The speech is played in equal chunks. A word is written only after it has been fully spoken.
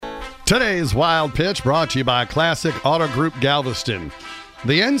Today's Wild Pitch brought to you by Classic Auto Group Galveston.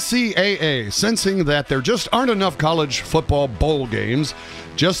 The NCAA, sensing that there just aren't enough college football bowl games,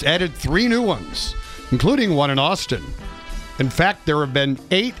 just added 3 new ones, including one in Austin. In fact, there have been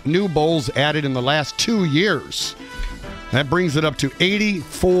 8 new bowls added in the last 2 years. That brings it up to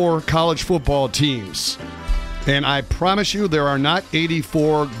 84 college football teams. And I promise you, there are not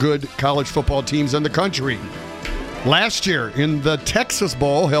 84 good college football teams in the country. Last year, in the Texas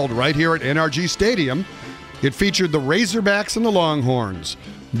Bowl, held right here at NRG Stadium, it featured the Razorbacks and the Longhorns,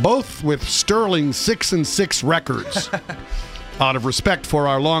 both with sterling 6-6 records. Out of respect for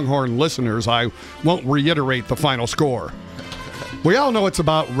our Longhorn listeners, I won't reiterate the final score. We all know it's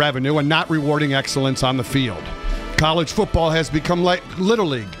about revenue and not rewarding excellence on the field. College football has become like Little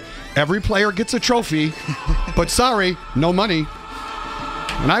League. Every player gets a trophy, but sorry, no money.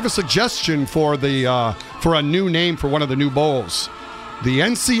 And I have a suggestion for a new name for one of the new bowls. The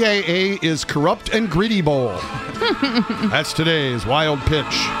NCAA is Corrupt and Greedy Bowl. That's today's Wild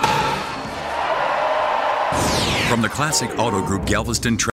Pitch. From the Classic Auto Group Galveston